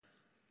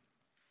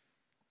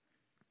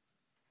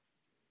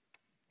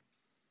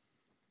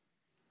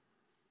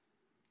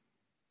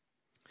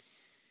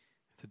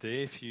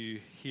Today, if you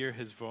hear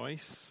his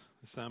voice,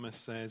 the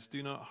psalmist says,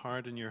 do not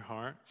harden your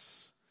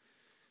hearts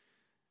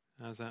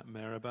as at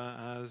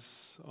Meribah,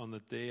 as on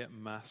the day at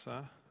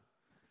Massah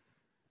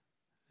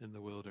in the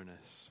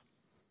wilderness.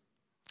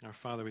 Our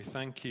Father, we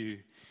thank you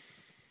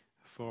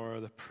for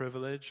the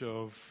privilege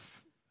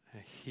of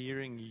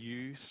hearing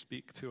you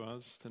speak to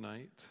us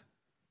tonight.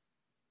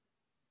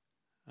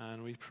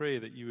 And we pray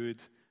that you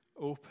would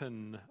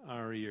open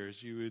our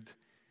ears, you would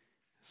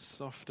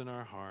soften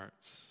our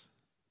hearts,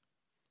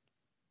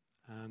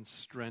 and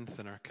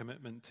strengthen our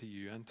commitment to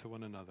you and to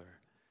one another.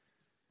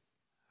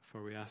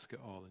 For we ask it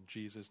all in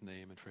Jesus'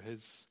 name and for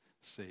his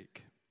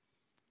sake.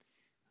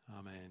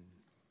 Amen.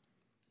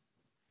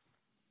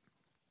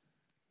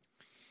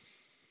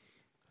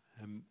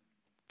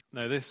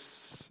 Now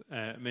this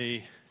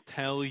may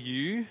tell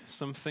you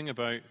something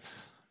about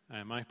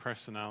my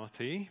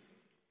personality.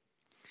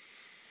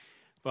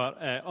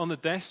 But on the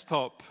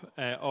desktop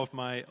of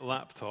my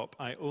laptop,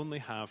 I only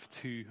have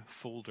two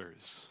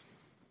folders.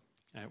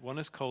 One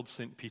is called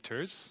St.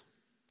 Peter's,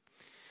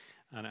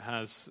 and it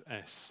has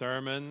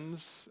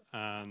sermons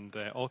and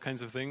all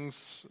kinds of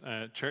things,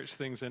 church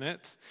things in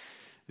it.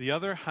 The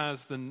other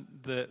has the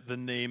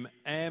name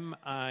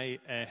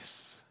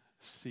MISC.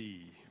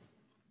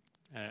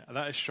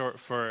 That is short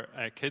for,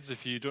 kids,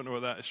 if you don't know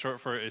what that is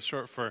short for, it's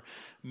short for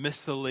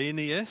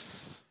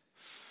miscellaneous.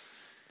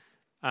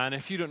 And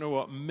if you don't know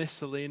what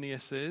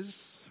miscellaneous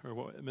is, or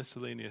what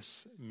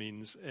miscellaneous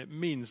means, it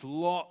means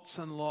lots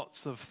and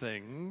lots of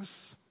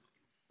things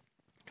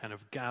kind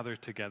of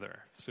gathered together.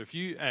 So if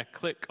you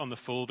click on the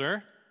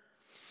folder,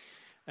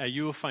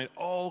 you will find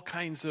all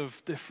kinds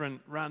of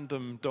different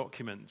random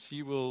documents.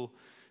 You will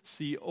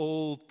see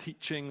old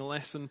teaching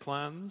lesson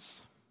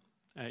plans.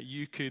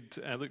 You could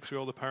look through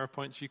all the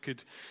PowerPoints. You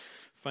could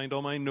find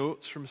all my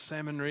notes from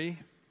seminary.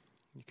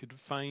 You could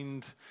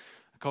find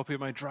a copy of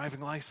my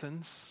driving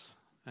license,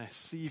 a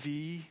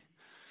CV,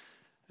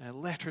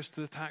 letters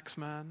to the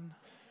taxman,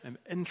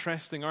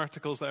 interesting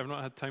articles that I've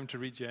not had time to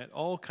read yet.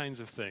 All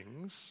kinds of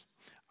things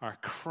are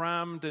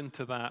crammed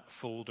into that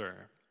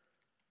folder.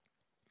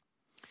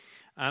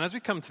 And as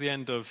we come to the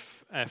end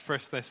of 1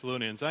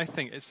 Thessalonians, I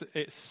think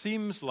it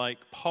seems like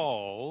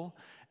Paul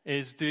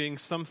is doing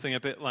something a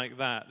bit like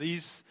that.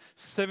 These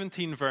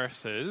 17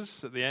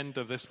 verses at the end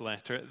of this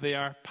letter, they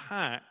are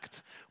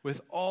packed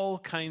with all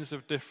kinds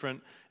of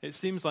different, it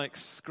seems like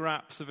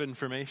scraps of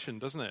information,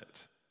 doesn't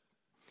it?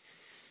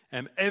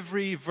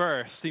 Every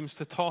verse seems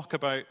to talk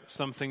about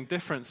something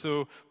different.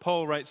 So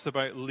Paul writes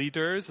about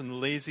leaders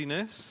and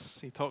laziness.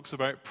 He talks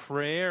about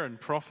prayer and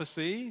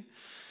prophecy.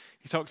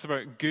 He talks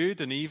about good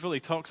and evil.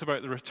 He talks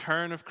about the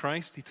return of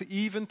Christ. He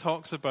even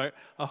talks about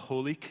a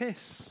holy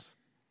kiss.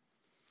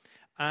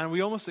 And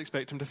we almost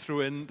expect him to throw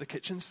in the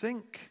kitchen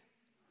sink.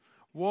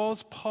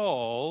 Was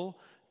Paul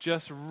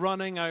just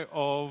running out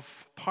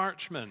of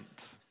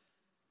parchment?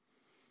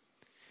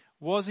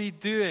 Was he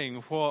doing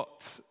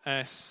what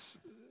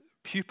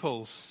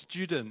pupils,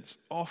 students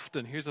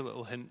often, here's a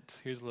little hint,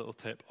 here's a little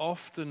tip,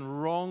 often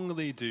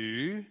wrongly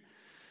do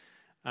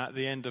at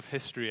the end of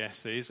history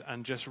essays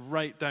and just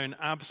write down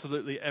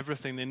absolutely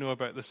everything they know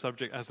about the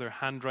subject as their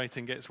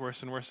handwriting gets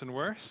worse and worse and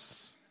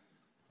worse?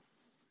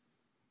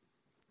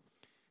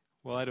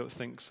 Well, I don't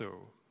think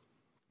so.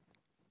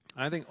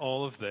 I think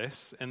all of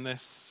this in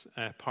this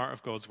part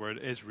of God's word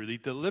is really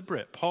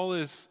deliberate.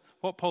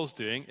 What Paul's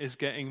doing is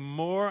getting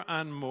more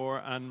and more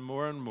and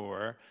more and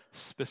more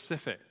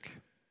specific.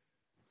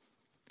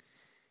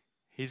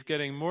 He's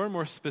getting more and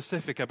more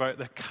specific about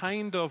the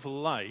kind of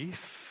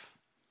life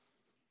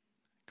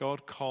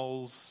God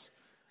calls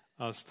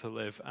us to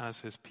live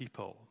as his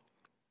people.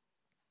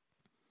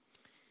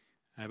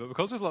 But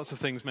because there's lots of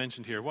things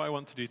mentioned here, what I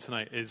want to do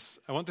tonight is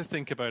I want to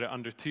think about it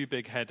under two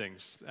big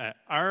headings.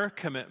 Our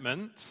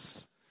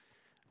commitments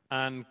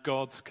and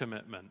God's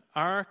commitment.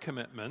 Our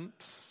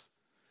commitments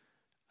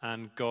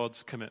and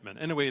God's commitment.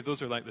 In a way,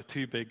 those are like the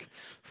two big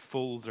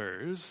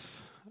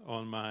folders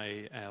on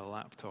my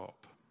laptop.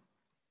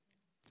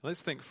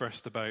 Let's think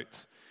first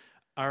about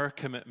our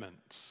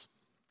commitments.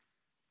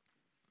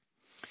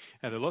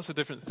 There are lots of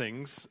different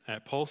things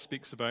Paul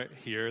speaks about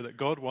here that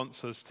God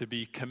wants us to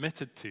be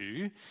committed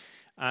to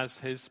as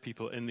his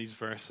people in these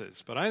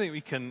verses. But I think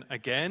we can,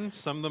 again,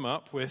 sum them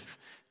up with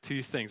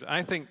two things.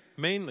 I think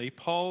mainly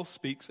Paul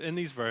speaks in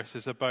these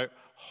verses about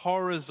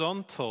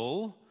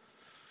horizontal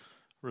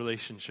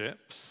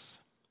relationships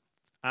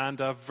and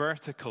a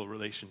vertical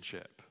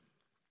relationship.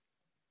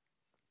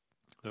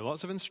 There are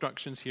lots of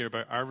instructions here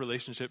about our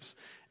relationships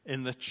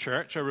in the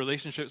church, our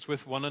relationships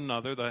with one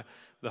another,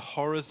 the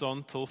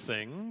horizontal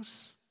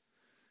things.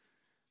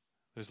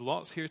 There's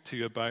lots here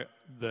too about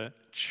the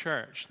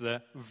church,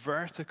 the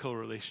vertical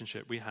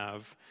relationship we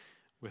have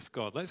with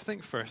God. Let's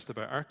think first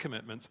about our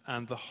commitments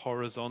and the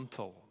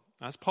horizontal.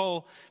 As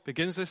Paul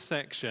begins this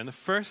section, the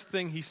first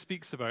thing he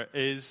speaks about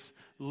is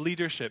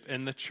leadership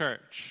in the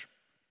church.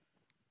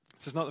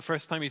 This is not the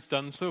first time he's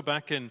done so.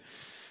 Back in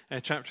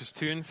chapters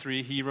 2 and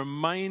 3, he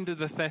reminded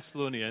the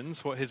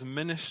Thessalonians what his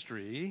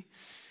ministry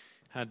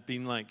had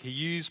been like. He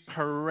used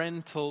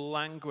parental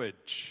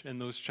language in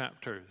those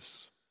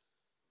chapters.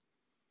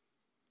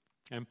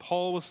 And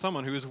Paul was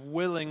someone who was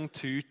willing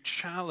to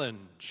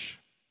challenge.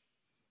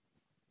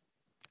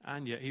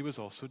 And yet he was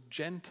also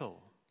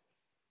gentle.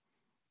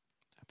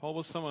 Paul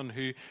was someone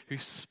who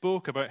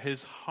spoke about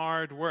his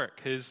hard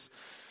work, his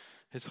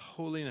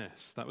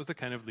holiness. That was the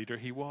kind of leader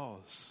he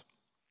was.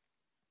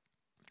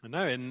 And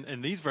now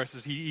in these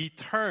verses, he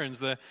turns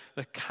the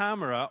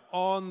camera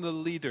on the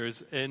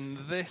leaders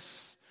in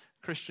this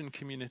Christian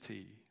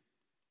community.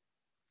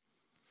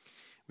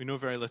 We know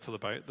very little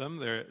about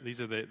them. These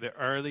are the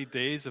early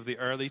days of the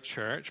early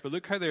church. But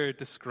look how they're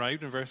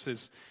described in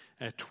verses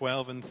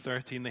 12 and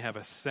 13. They have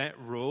a set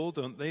role,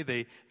 don't they?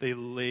 They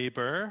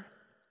labor.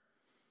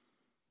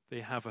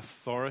 They have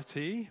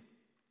authority.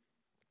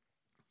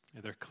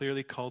 They're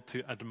clearly called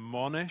to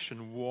admonish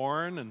and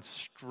warn,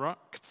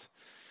 instruct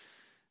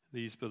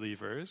these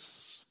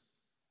believers.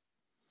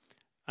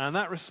 And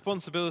that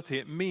responsibility,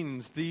 it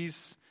means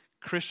these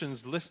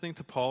Christians listening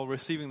to Paul,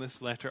 receiving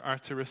this letter, are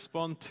to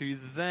respond to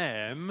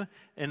them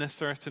in a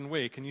certain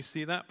way. Can you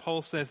see that?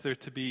 Paul says they're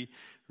to be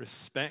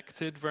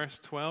respected, verse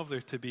 12.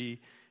 They're to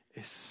be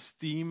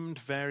esteemed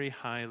very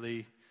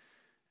highly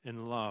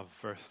in love,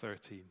 verse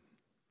 13.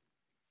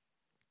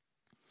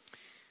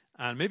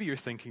 And maybe you're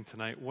thinking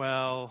tonight,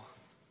 well,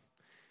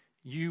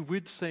 you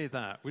would say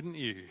that, wouldn't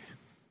you?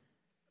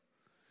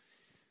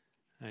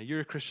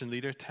 You're a Christian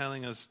leader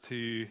telling us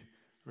to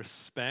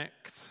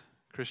respect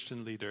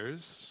Christian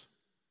leaders.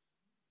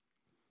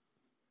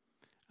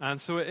 And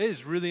so it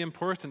is really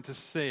important to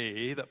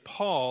say that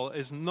Paul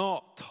is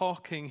not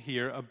talking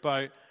here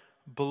about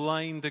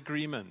blind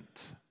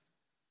agreement.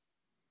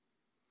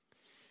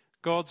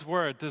 God's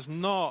word does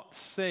not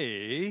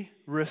say,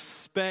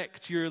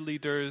 respect your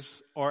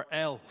leaders or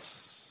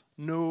else.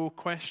 No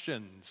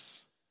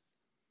questions.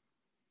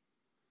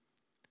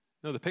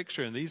 No, the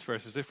picture in these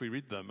verses, if we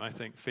read them, I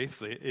think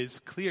faithfully, is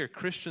clear.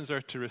 Christians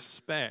are to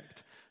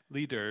respect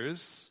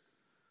leaders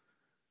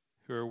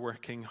who are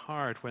working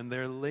hard when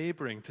they're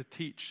laboring to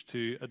teach,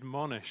 to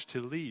admonish,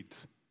 to lead.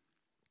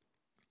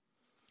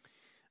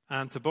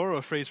 And to borrow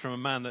a phrase from a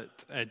man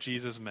that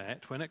Jesus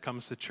met, when it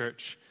comes to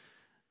church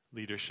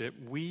leadership,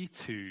 we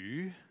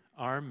too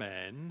are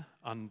men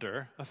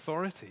under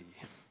authority.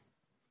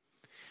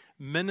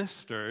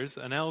 Ministers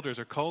and elders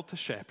are called to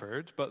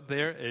shepherd, but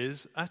there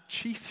is a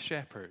chief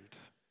shepherd.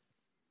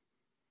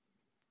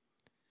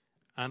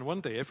 And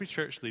one day, every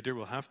church leader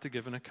will have to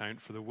give an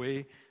account for the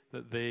way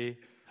that they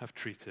have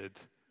treated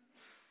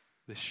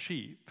the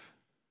sheep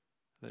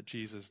that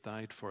Jesus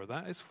died for.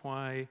 That is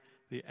why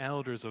the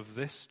elders of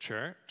this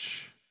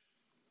church,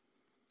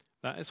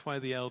 that is why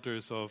the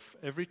elders of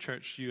every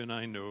church you and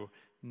I know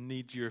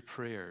need your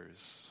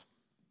prayers.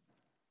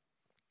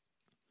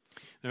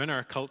 Now, in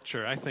our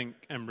culture, I think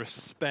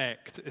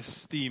respect,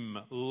 esteem,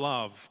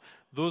 love,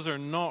 those are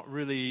not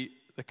really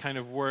the kind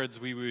of words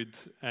we would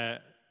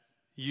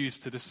use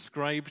to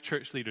describe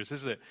church leaders,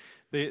 is it?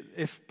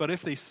 But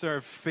if they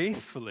serve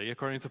faithfully,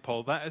 according to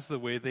Paul, that is the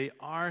way they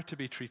are to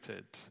be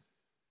treated.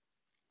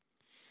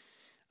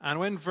 And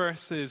when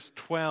verses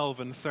 12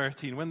 and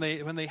 13, when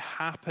they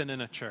happen in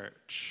a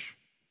church,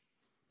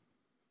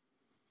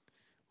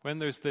 when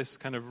there's this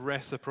kind of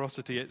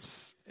reciprocity,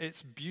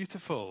 it's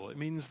beautiful. It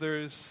means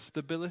there's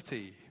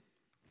stability.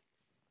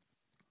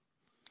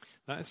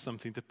 That is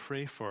something to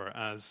pray for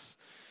as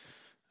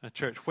a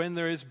church. When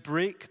there is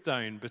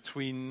breakdown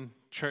between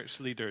church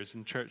leaders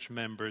and church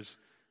members,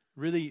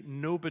 really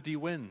nobody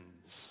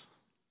wins.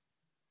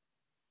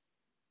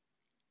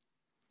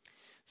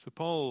 So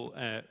Paul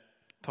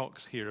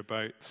talks here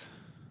about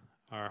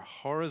our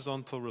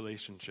horizontal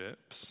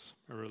relationships,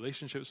 our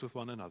relationships with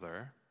one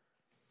another.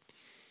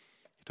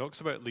 He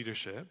talks about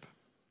leadership.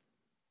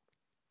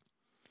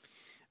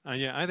 And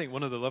yeah, I think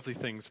one of the lovely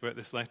things about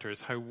this letter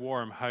is how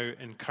warm, how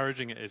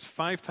encouraging it is.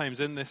 5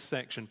 times in this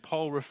section,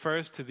 Paul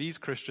refers to these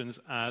Christians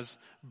as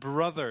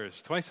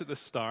brothers. Twice at the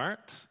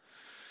start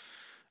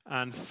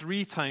and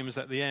 3 times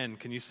at the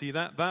end. Can you see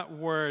that? That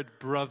word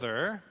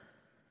brother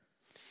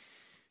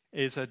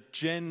is a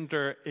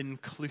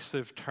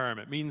gender-inclusive term.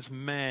 It means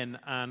men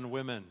and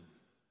women.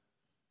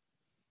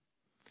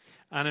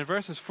 And in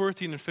verses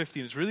 14 and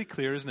 15, it's really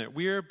clear, isn't it?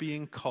 We are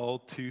being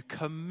called to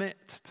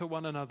commit to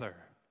one another.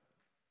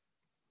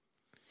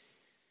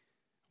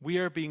 We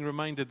are being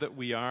reminded that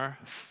we are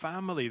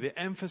family. The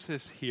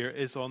emphasis here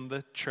is on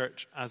the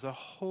church as a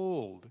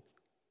whole.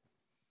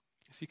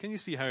 See, can you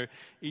see how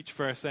each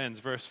verse ends?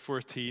 Verse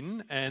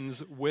 14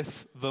 ends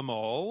with them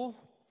all.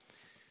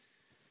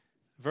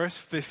 Verse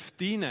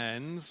 15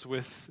 ends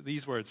with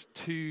these words,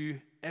 to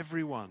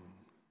everyone.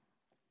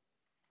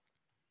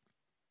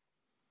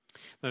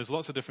 There's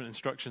lots of different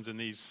instructions in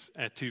these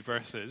 2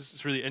 verses.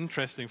 It's really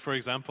interesting, for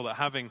example, that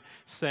having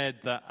said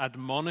that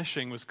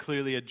admonishing was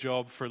clearly a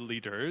job for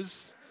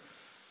leaders,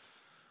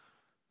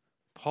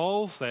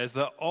 Paul says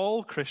that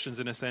all Christians,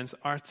 in a sense,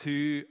 are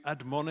to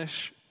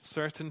admonish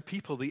certain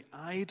people, the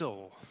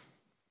idle.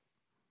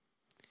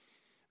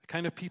 The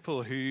kind of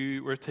people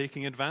who were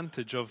taking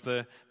advantage of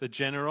the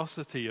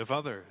generosity of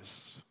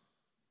others.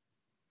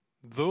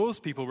 Those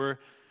people were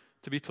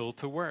to be told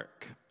to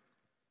work.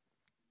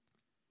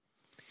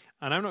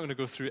 And I'm not going to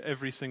go through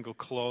every single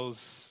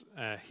clause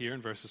here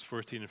in verses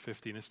 14 and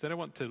 15. Instead, I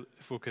want to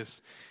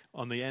focus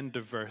on the end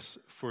of verse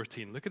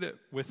 14. Look at it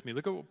with me.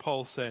 Look at what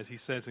Paul says. He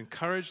says,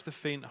 encourage the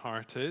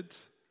faint-hearted,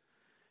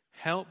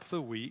 help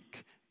the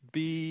weak,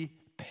 be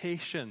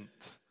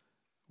patient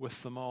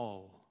with them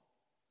all.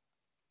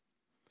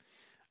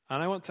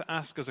 And I want to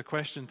ask as a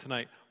question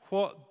tonight,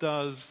 what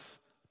does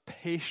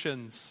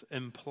patience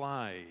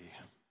imply?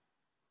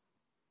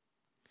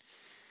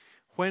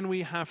 When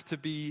we have to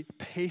be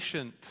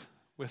patient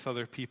with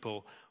other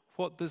people,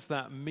 what does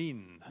that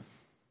mean?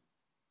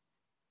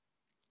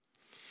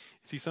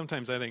 See,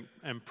 sometimes I think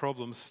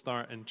problems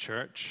start in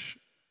church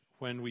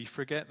when we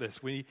forget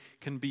this. We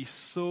can be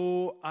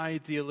so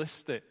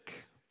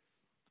idealistic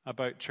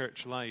about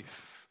church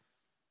life.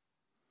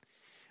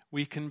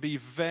 We can be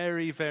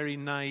very, very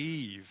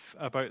naive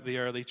about the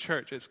early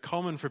church. It's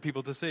common for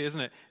people to say,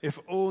 isn't it? If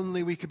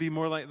only we could be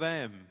more like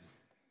them,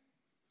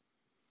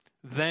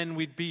 then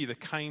we'd be the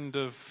kind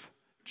of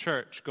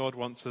church God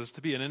wants us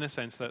to be. And in a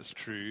sense, that's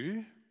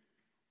true.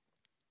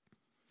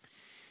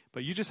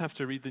 But you just have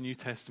to read the New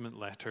Testament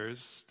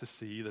letters to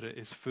see that it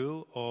is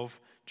full of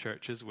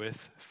churches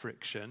with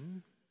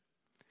friction,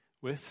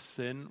 with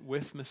sin,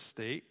 with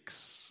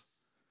mistakes,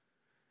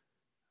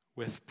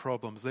 with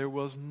problems. There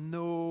was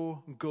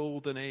no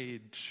golden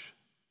age.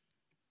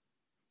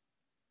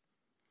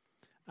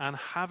 And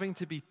having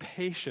to be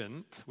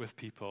patient with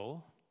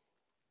people,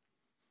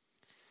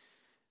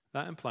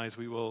 that implies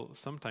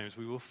sometimes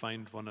we will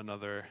find one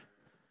another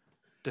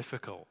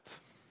difficult,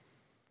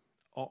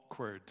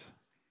 awkward,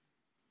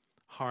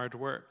 hard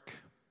work.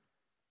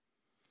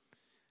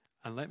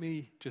 And let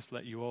me just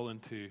let you all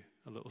into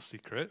a little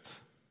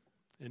secret,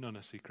 in on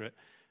a secret.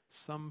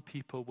 Some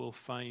people will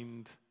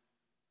find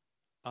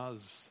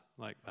us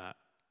like that.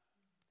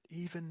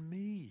 Even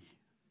me.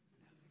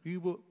 We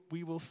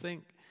will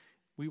think,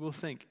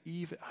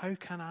 even how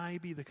can I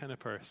be the kind of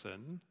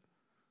person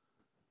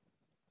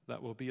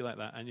that will be like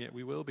that? And yet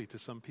we will be to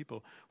some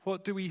people.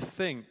 What do we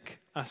think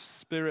a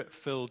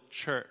spirit-filled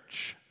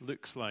church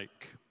looks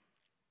like?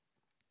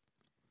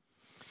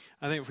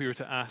 I think if we were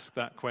to ask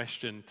that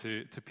question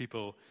to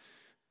people,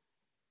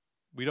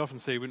 we'd often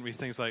say, wouldn't we,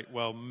 things like,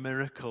 well,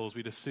 miracles,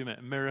 we'd assume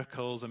it,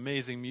 miracles,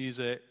 amazing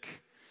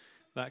music,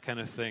 that kind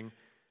of thing.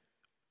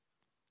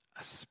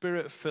 A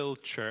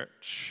spirit-filled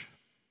church,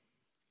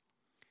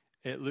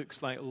 it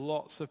looks like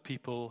lots of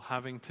people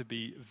having to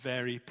be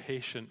very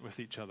patient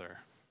with each other.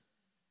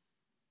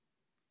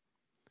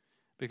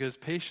 Because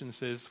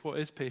patience is, what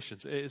is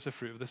patience? It is a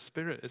fruit of the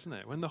Spirit, isn't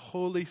it? When the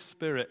Holy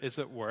Spirit is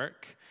at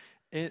work,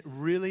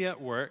 really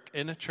at work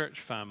in a church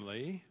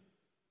family,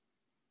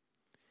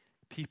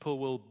 people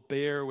will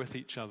bear with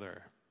each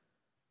other.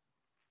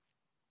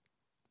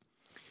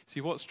 See,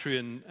 what's true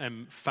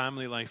in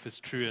family life is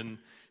true in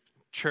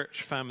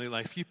church family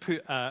life. You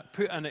put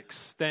an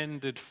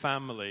extended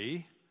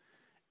family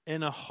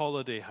in a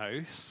holiday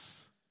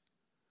house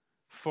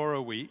for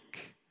a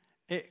week,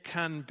 it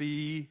can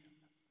be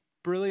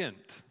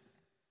brilliant.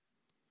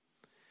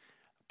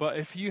 But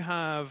if you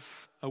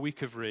have a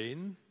week of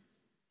rain,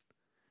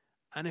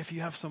 and if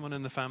you have someone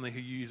in the family who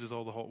uses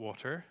all the hot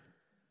water,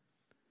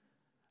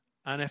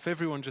 and if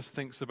everyone just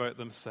thinks about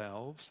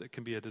themselves, it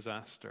can be a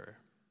disaster.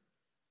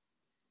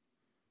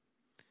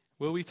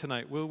 Will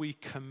we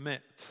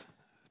commit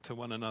to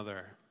one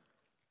another?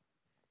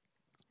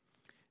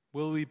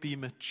 Will we be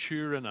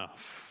mature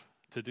enough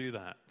to do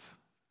that?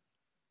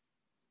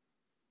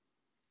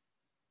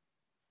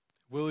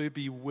 Will we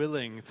be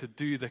willing to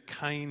do the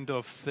kind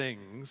of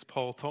things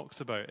Paul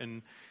talks about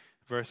in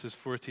verses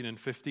 14 and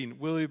 15?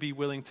 Will we be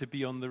willing to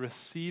be on the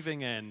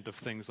receiving end of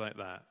things like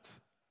that?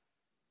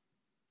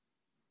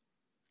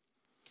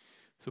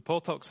 So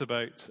Paul talks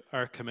about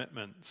our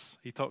commitments.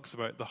 He talks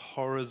about the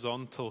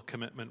horizontal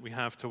commitment we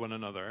have to one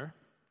another.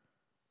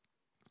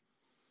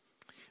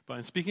 But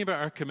in speaking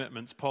about our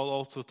commitments, Paul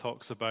also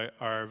talks about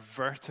our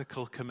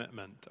vertical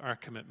commitment, our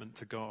commitment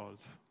to God.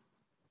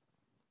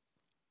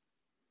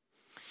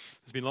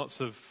 There's been lots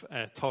of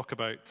talk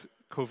about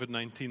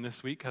COVID-19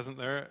 this week, hasn't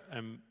there?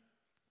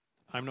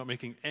 I'm not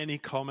making any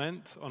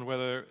comment on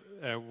whether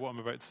what I'm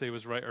about to say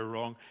was right or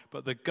wrong,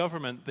 but the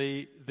government,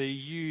 they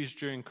used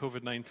during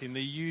COVID-19, they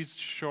used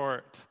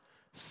short,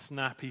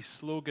 snappy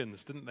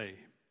slogans, didn't they?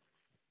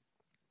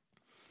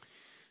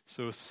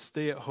 So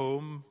stay at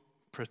home,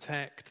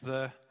 protect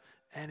the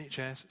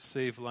NHS,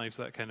 save lives,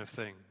 that kind of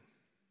thing.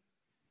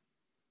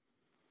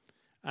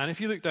 And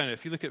if you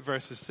look at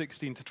verses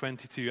 16 to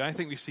 22, I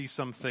think we see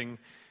something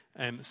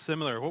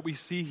similar. What we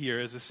see here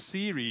is a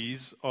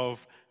series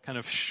of kind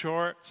of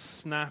short,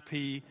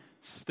 snappy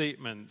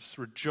statements.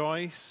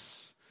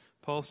 Rejoice,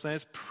 Paul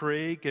says,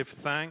 pray, give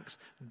thanks,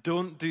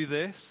 don't do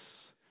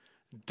this,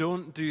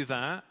 don't do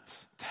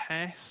that,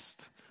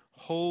 test,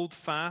 hold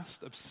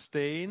fast,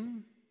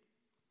 abstain.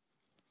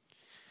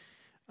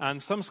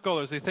 And some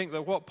scholars, they think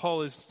that what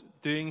Paul is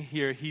doing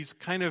here, he's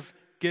kind of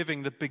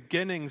giving the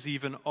beginnings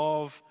even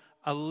of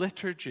a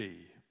liturgy,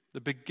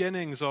 the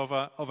beginnings of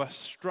a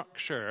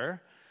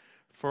structure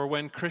for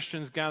when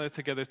Christians gather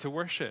together to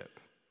worship.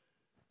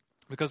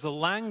 Because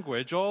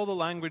all the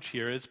language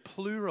here is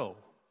plural.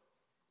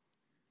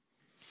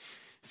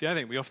 See, I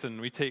think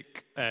we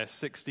take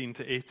 16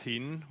 to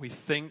 18, we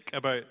think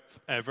about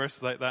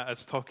verses like that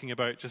as talking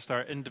about just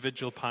our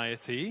individual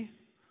piety,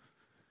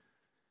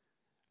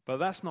 but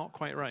that's not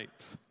quite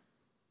right.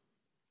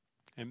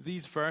 And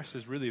these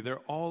verses, really, they're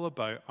all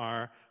about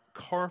our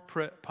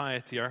corporate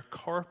piety, our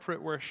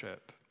corporate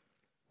worship.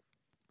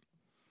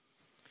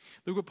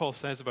 Look what Paul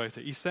says about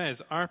it. He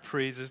says, our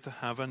praise is to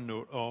have a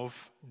note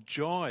of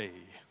joy.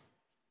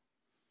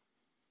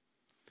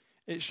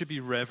 It should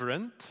be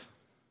reverent.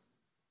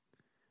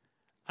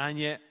 And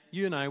yet,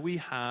 you and I, we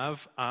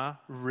have a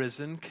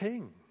risen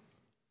King.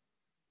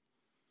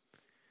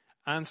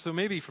 And so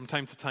maybe from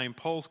time to time,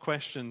 Paul's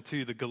question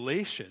to the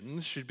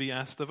Galatians should be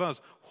asked of us.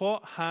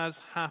 What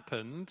has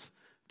happened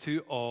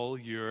to all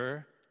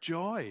your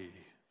joy?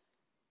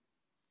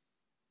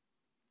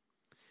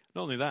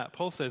 Not only that,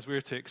 Paul says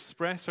we're to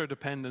express our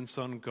dependence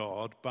on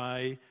God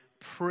by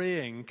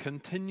praying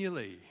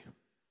continually.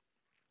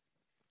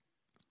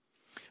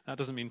 That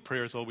doesn't mean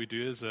prayer is all we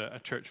do as a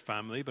church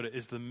family, but it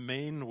is the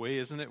main way,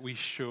 isn't it? We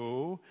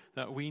show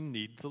that we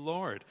need the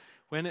Lord.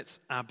 When it's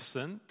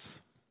absent,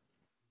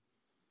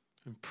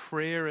 and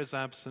prayer is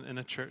absent in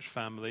a church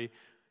family,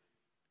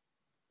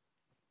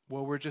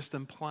 well, we're just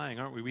implying,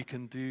 aren't we? We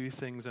can do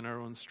things in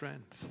our own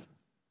strength.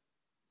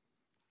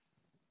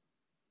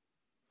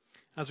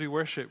 As we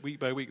worship week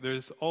by week,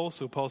 there's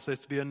also, Paul says,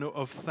 to be a note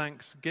of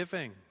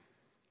thanksgiving.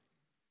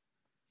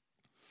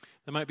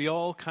 There might be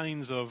all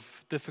kinds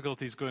of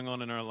difficulties going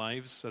on in our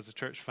lives as a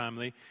church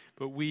family,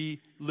 but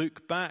we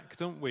look back,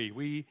 don't we?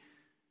 We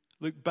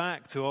look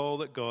back to all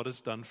that God has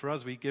done for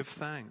us. We give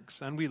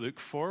thanks, and we look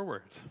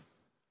forward.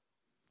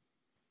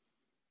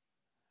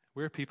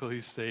 We're people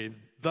who say,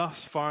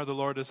 thus far the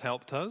Lord has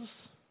helped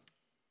us.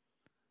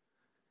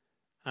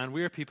 And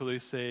we're people who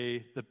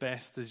say, the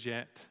best is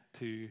yet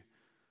to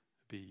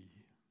be.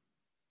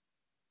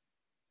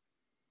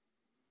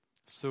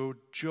 So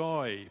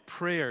joy,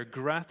 prayer,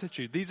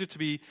 gratitude, these are to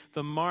be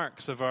the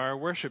marks of our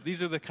worship.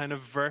 These are the kind of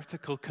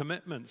vertical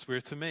commitments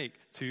we're to make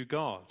to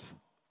God.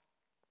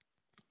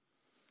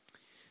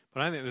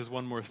 But I think there's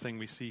one more thing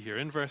we see here.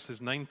 In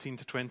verses 19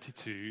 to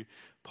 22,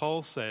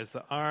 Paul says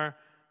that our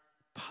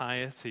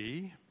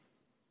piety,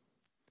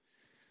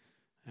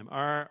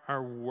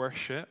 our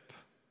worship,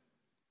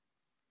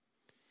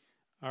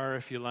 our,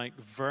 if you like,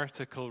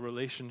 vertical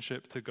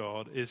relationship to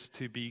God is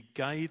to be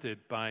guided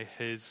by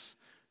His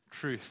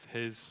truth,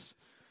 His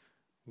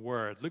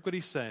word. Look what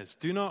he says.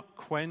 Do not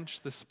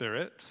quench the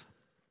Spirit.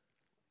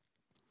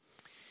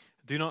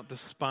 Do not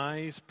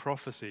despise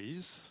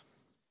prophecies,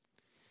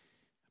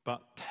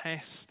 but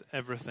test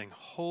everything.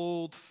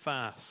 Hold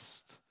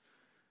fast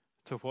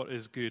to what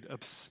is good.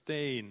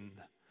 Abstain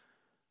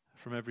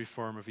from every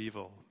form of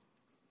evil.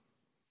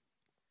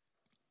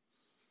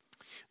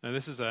 Now,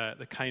 this is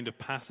the kind of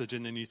passage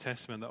in the New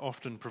Testament that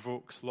often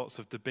provokes lots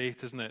of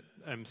debate, isn't it?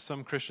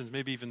 Some Christians,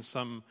 maybe even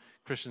some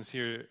Christians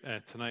here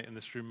tonight in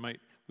this room,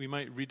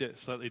 might read it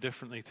slightly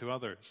differently to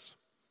others.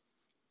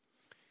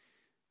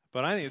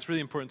 But I think it's really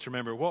important to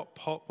remember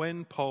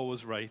when Paul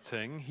was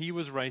writing, he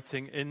was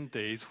writing in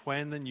days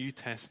when the New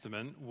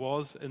Testament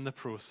was in the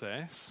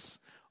process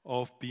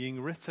of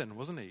being written,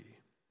 wasn't he?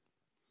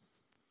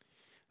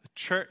 The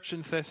church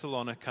in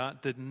Thessalonica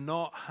did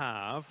not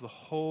have the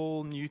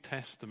whole New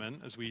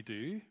Testament as we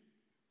do.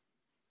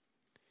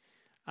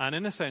 And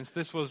in a sense,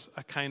 this was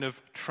a kind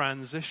of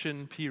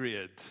transition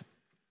period.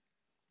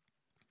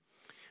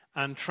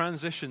 And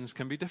transitions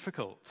can be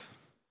difficult.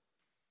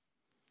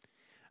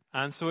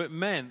 And so it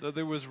meant that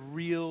there was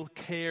real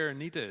care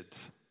needed.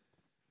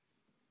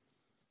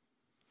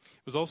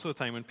 It was also a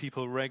time when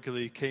people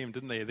regularly came,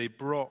 didn't they? They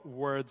brought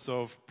words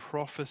of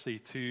prophecy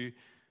to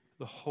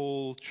the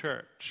whole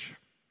church.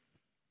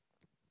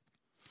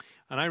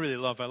 And I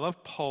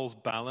love Paul's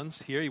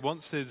balance here. He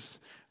wants his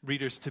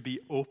readers to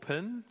be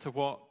open to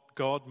what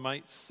God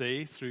might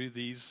say through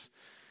these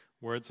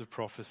words of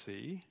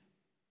prophecy.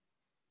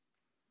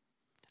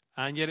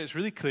 And yet it's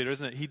really clear,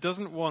 isn't it? He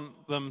doesn't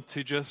want them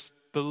to just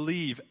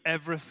believe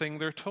everything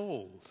they're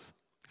told.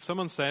 If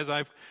someone says,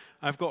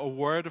 I've got a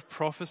word of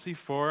prophecy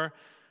for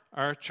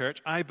our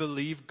church, I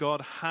believe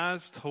God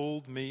has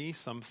told me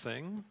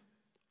something.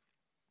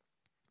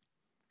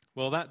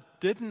 Well, that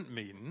didn't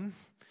mean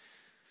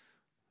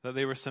that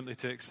they were simply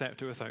to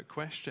accept it without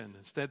question.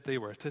 Instead, they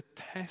were to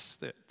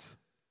test it.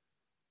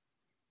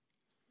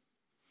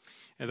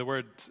 And the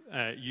word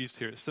used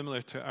here is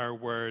similar to our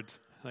word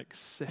like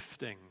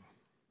sifting.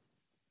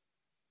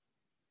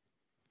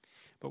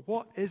 But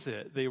what is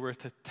it they were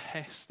to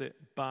test it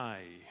by?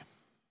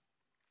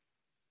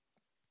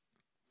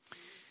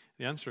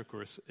 The answer, of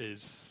course,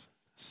 is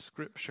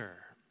Scripture.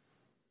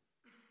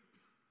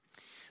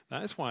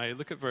 That is why,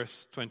 look at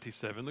verse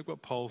 27. Look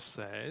what Paul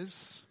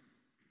says.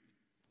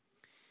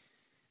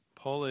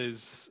 Paul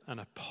is an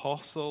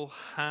apostle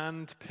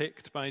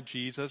handpicked by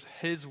Jesus.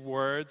 His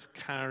words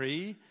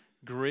carry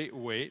great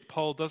weight.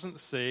 Paul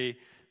doesn't say,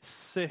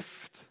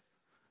 sift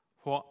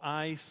what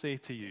I say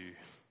to you.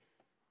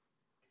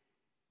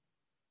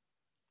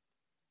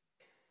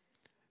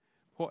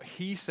 what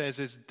he says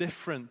is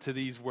different to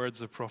these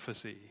words of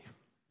prophecy.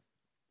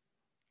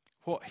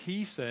 What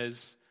he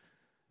says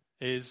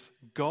is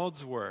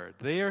God's word.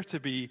 They are to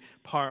be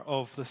part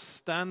of the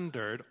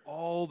standard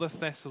all the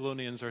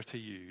Thessalonians are to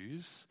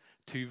use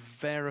to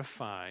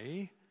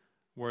verify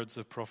words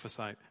of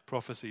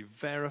prophecy,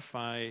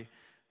 verify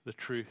the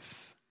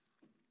truth.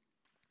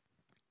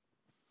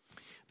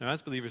 Now,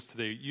 as believers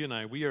today, you and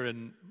I, we are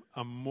in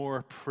a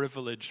more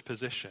privileged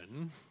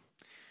position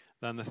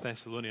than the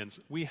Thessalonians.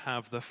 We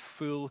have the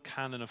full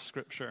canon of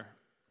Scripture.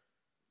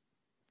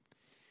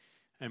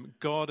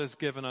 God has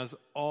given us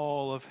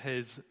all of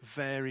his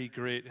very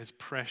great, his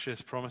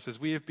precious promises.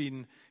 We have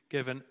been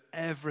given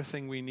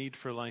everything we need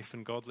for life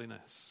and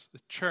godliness. The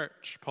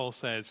church, Paul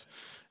says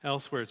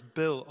elsewhere, is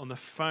built on the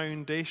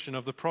foundation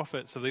of the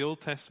prophets of the Old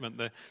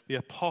Testament, the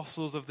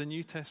apostles of the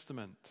New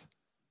Testament.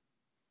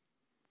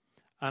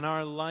 And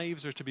our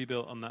lives are to be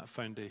built on that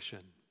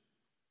foundation.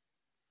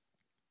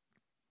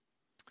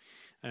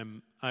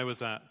 I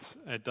was at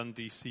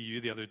Dundee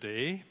CU the other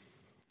day.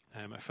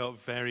 I felt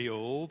very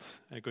old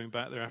going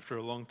back there after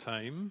a long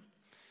time.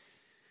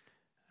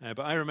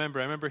 But I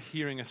remember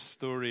hearing a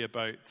story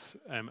about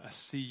a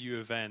CU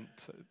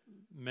event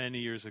many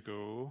years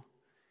ago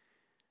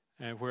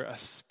where a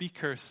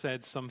speaker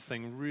said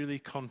something really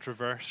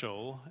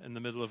controversial in the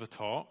middle of a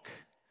talk.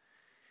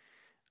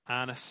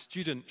 And a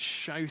student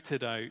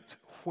shouted out,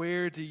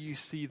 "Where do you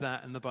see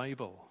that in the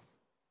Bible?"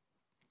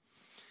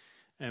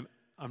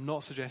 I'm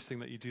not suggesting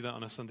that you do that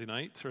on a Sunday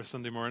night or a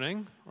Sunday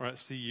morning or at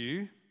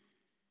CU.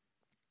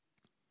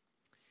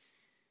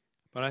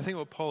 But I think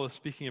what Paul is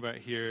speaking about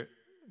here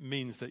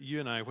means that you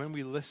and I, when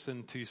we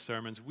listen to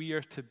sermons, we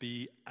are to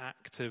be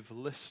active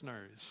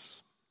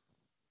listeners.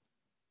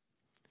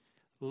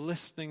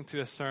 Listening to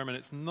a sermon,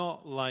 it's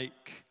not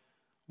like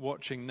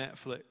watching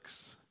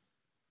Netflix.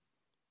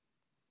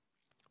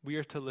 We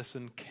are to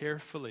listen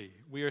carefully.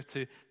 We are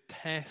to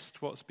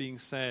test what's being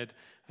said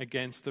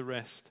against the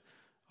rest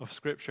of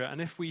Scripture.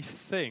 And if you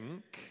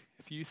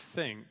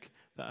think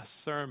that a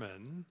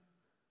sermon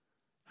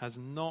has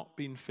not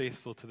been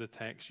faithful to the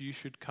text, you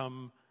should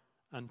come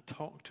and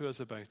talk to us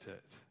about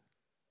it.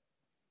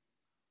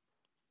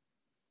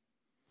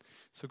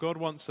 So God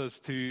wants us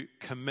to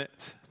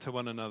commit to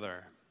one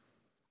another.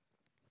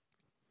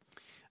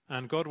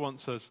 And God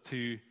wants us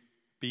to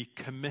be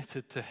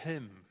committed to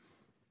him.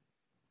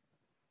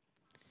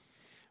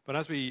 But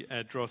as we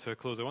draw to a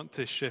close, I want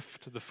to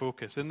shift the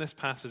focus. In this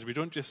passage, we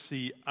don't just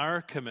see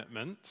our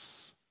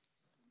commitments,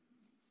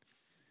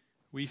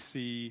 we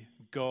see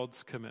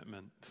God's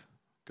commitment.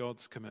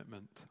 God's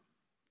commitment.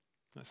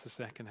 That's the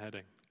second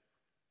heading.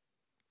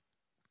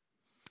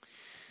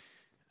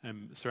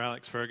 Sir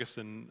Alex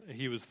Ferguson,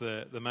 he was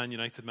the Man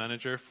United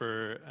manager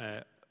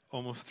for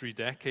almost 3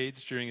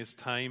 decades. During his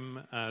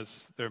time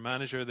as their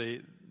manager,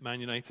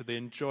 Man United, they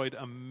enjoyed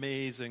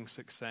amazing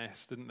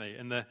success, didn't they?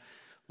 In the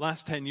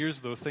last 10 years,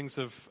 though, things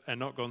have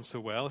not gone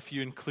so well. If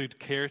you include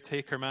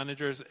caretaker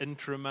managers,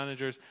 interim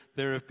managers,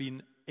 there have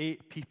been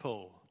 8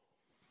 people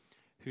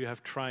who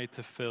have tried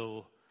to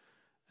fill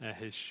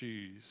his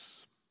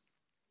shoes.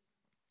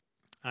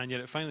 And yet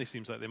it finally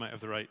seems like they might have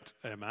the right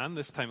man.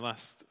 This time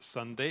last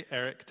Sunday,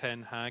 Erik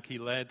ten Hag, he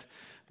led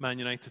Man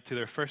United to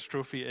their first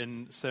trophy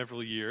in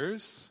several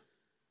years.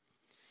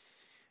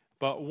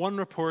 But one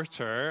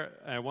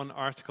reporter, one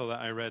article that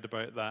I read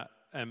about that,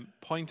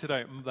 pointed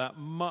out that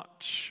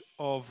much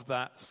of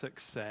that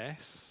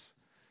success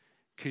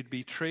could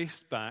be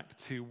traced back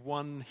to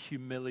one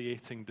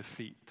humiliating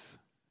defeat.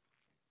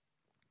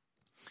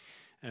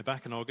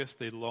 Back in August,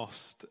 they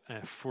lost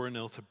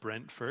 4-0 to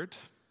Brentford.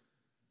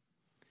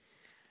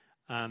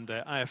 And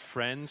I have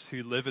friends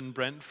who live in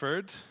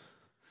Brentford.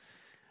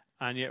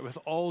 And yet, with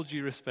all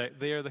due respect,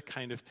 they are the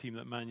kind of team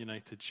that Man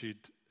United should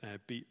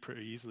beat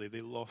pretty easily.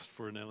 They lost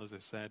 4-0, as I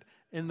said.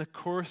 In the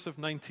course of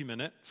 90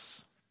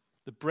 minutes,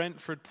 the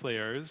Brentford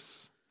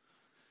players,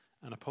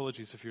 and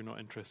apologies if you're not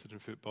interested in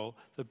football,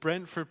 the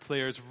Brentford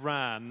players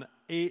ran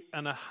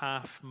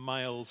 8.5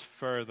 miles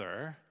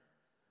further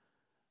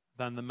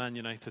than the Man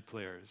United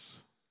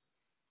players.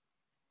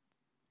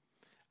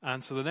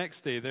 And so the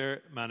next day,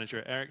 their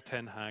manager, Erik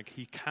ten Hag,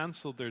 he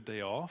cancelled their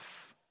day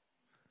off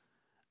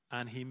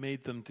and he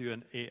made them do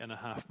an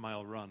 8.5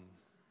 mile run.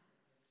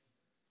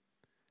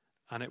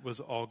 And it was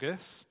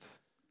August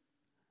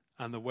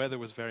and the weather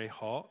was very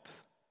hot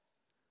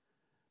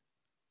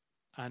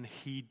and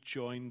he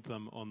joined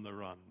them on the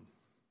run.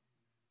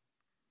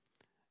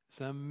 It's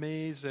an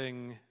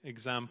amazing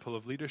example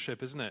of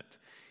leadership, isn't it?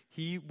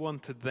 He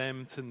wanted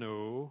them to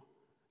know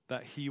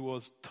that he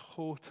was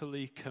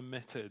totally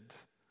committed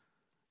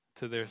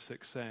to their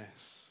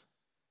success.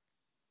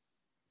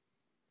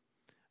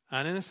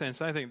 And in a sense,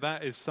 I think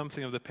that is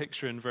something of the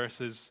picture in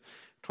verses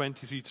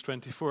 23 to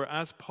 24.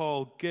 As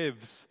Paul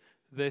gives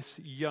this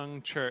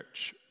young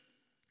church,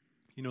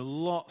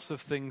 lots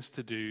of things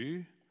to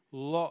do,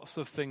 lots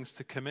of things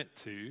to commit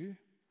to,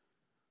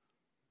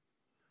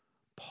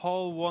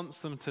 Paul wants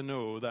them to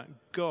know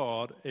that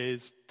God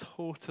is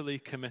totally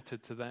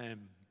committed to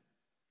them.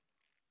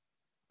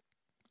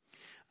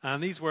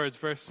 And these words,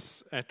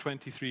 verse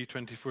 23,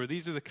 24,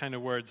 these are the kind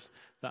of words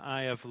that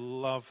I have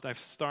loved, I've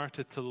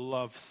started to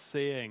love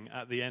saying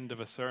at the end of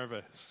a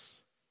service.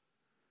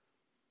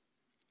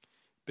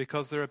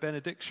 Because they're a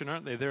benediction,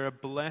 aren't they? They're a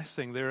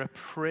blessing, they're a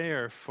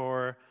prayer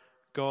for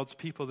God's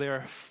people. They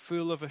are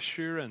full of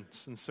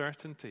assurance and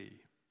certainty.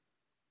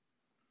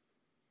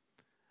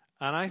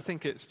 And I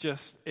think it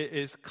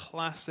is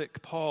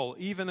classic Paul.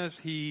 Even as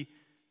he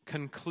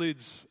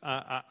concludes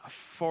a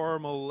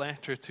formal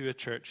letter to a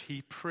church,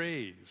 he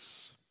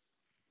prays.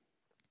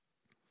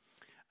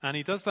 And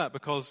he does that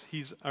because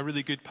he's a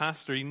really good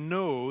pastor. He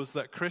knows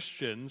that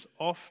Christians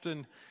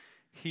often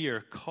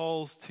hear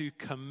calls to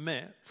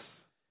commit,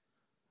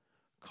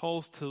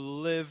 calls to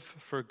live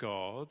for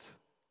God.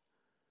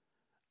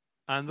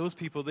 And those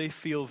people, they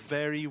feel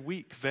very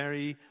weak,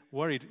 very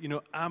worried.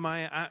 Am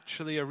I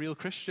actually a real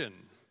Christian?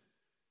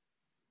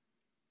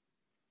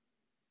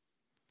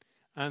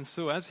 And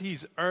so as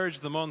he's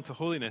urged them on to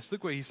holiness,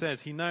 look what he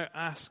says. He now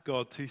asks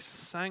God to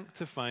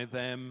sanctify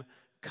them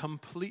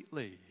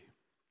completely.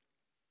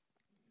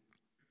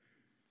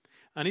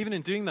 And even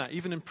in doing that,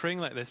 even in praying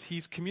like this,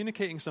 he's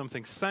communicating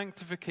something.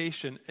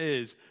 Sanctification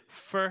is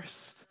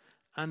first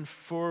and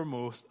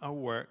foremost a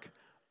work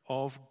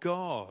of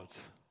God.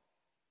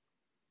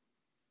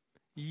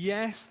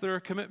 Yes, there are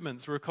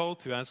commitments we're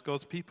called to as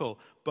God's people,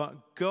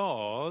 but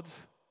God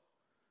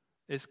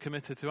is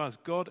committed to us.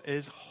 God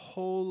is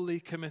wholly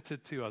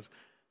committed to us.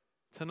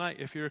 Tonight,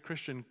 if you're a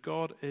Christian,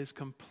 God is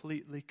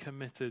completely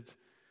committed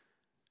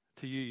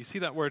to you. You see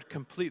that word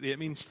completely, it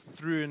means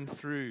through and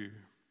through.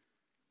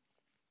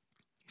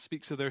 He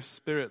speaks of their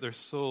spirit, their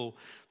soul,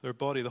 their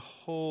body, the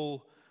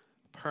whole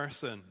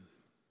person.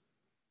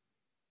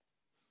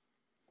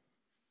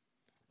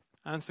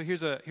 And so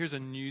here's a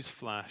news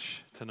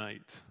flash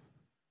tonight.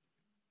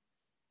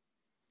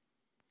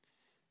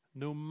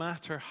 No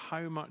matter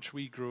how much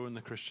we grow in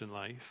the Christian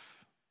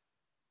life,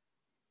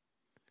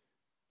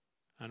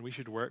 and we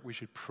should work, we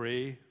should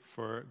pray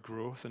for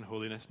growth and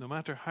holiness, no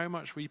matter how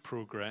much we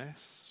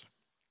progress,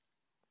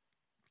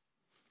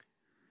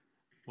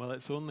 well,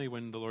 it's only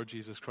when the Lord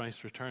Jesus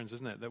Christ returns,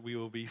 isn't it, that we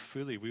will be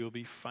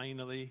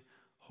finally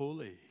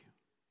holy.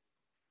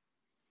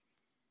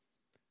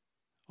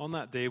 On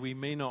that day, we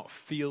may not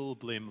feel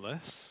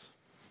blameless,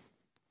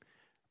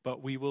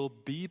 but we will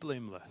be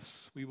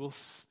blameless. We will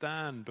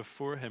stand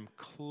before him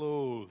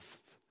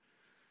clothed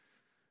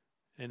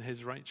in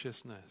his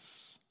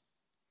righteousness.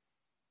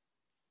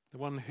 The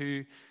one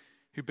who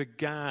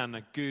began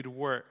a good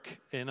work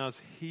in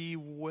us, he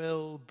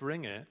will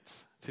bring it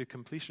to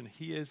completion.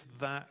 He is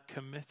that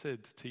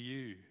committed to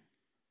you.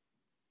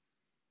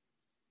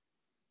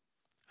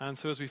 And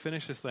so as we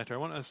finish this letter, I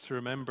want us to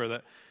remember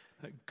that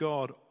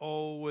God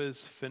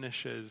always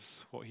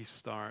finishes what he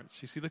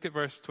starts. You see, look at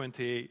verse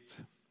 28.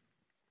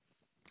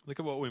 Look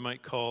at what we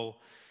might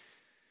call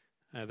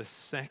the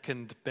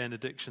second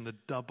benediction, the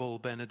double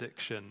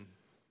benediction.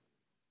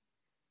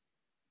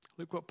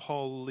 Look what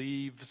Paul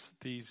leaves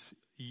these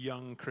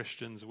young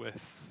Christians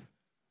with.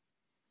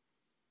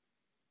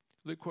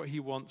 Look what he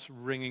wants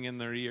ringing in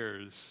their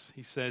ears.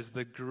 He says,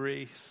 "The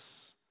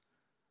grace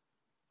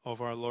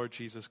of our Lord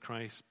Jesus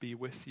Christ be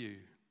with you."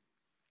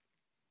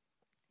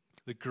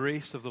 The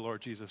grace of the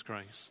Lord Jesus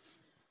Christ.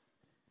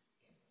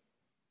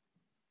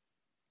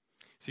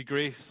 See,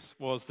 grace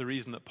was the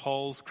reason that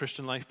Paul's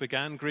Christian life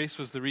began. Grace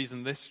was the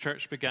reason this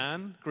church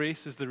began.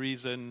 Grace is the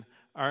reason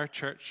our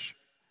church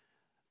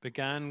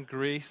began.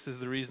 Grace is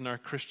the reason our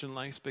Christian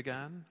lives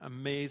began.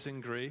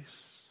 Amazing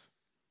grace.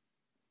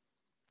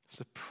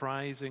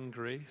 Surprising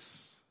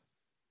grace.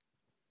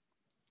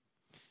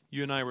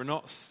 You and I were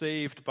not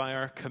saved by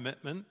our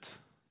commitment.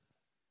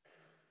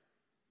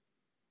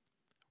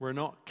 We're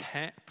not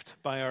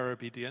kept by our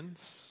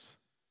obedience.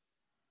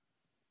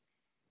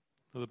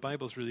 Well, the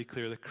Bible's really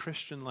clear. The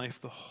Christian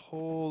life, the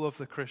whole of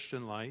the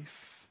Christian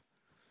life,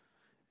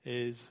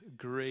 is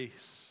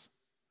grace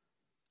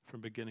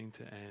from beginning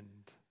to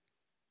end.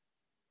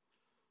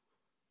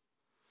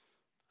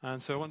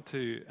 And so I want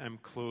to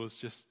close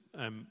just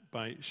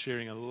by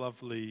sharing a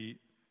lovely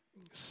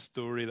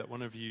story that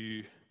one of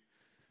you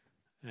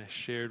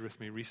shared with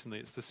me recently.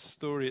 It's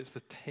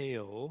the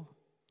tale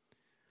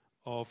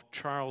of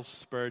Charles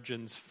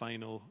Spurgeon's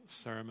final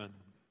sermon.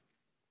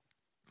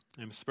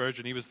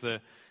 Spurgeon, he was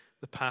the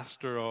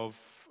pastor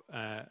of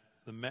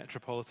the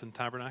Metropolitan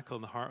Tabernacle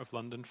in the heart of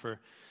London for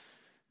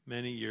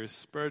many years.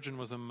 Spurgeon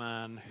was a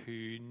man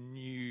who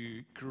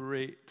knew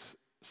great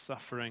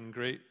suffering,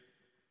 great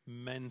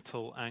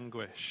mental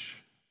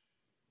anguish,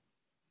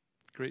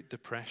 great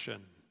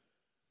depression.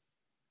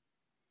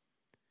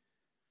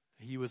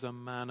 He was a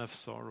man of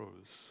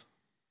sorrows.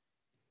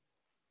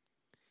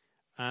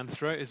 And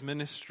throughout his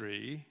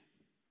ministry,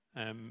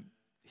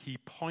 he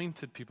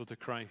pointed people to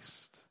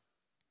Christ.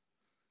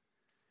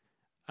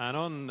 And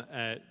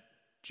on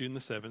June the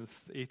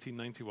 7th,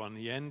 1891,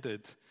 he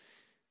ended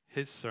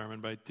his sermon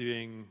by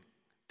doing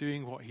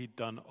what he'd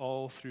done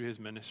all through his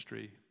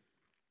ministry.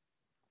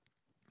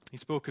 He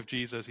spoke of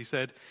Jesus. He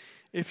said,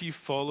 "If you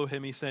follow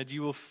him," he said,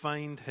 "you will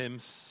find him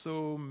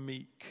so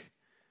meek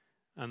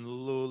and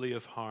lowly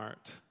of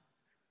heart,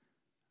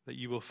 that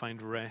you will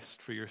find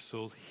rest for your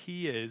souls.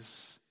 He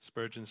is,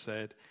 Spurgeon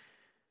said,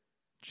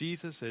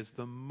 Jesus is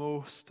the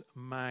most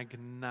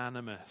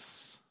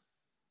magnanimous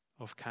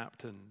of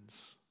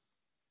captains.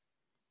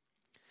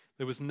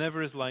 There was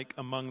never his like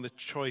among the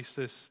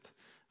choicest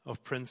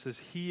of princes.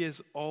 He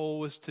is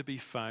always to be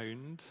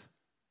found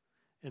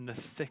in the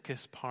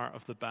thickest part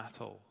of the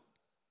battle.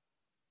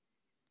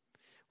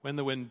 When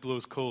the wind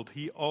blows cold,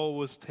 he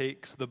always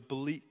takes the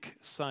bleak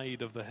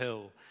side of the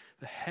hill.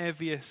 The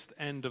heaviest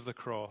end of the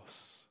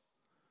cross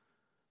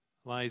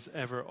lies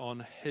ever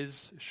on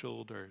his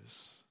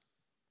shoulders.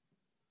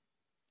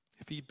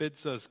 If he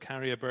bids us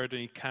carry a burden,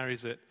 he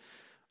carries it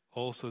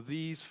also.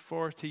 These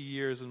 40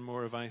 years and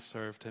more have I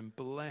served him.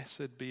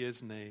 Blessed be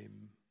his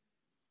name.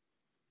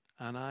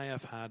 And I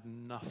have had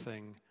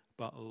nothing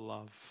but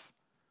love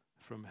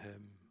from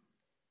him.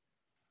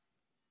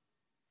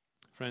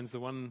 Friends, the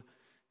one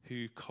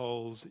who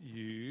calls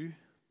you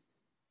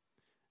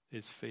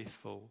is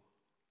faithful.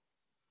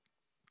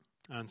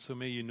 And so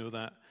may you know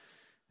that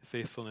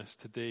faithfulness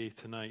today,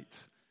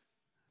 tonight,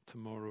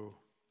 tomorrow,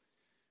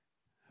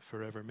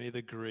 forever. May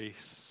the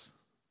grace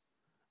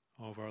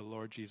of our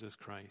Lord Jesus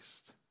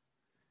Christ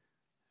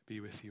be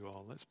with you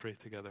all. Let's pray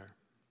together.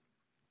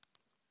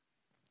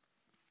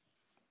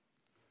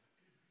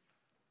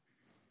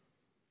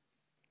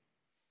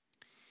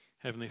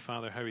 Heavenly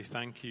Father, how we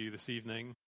thank you this evening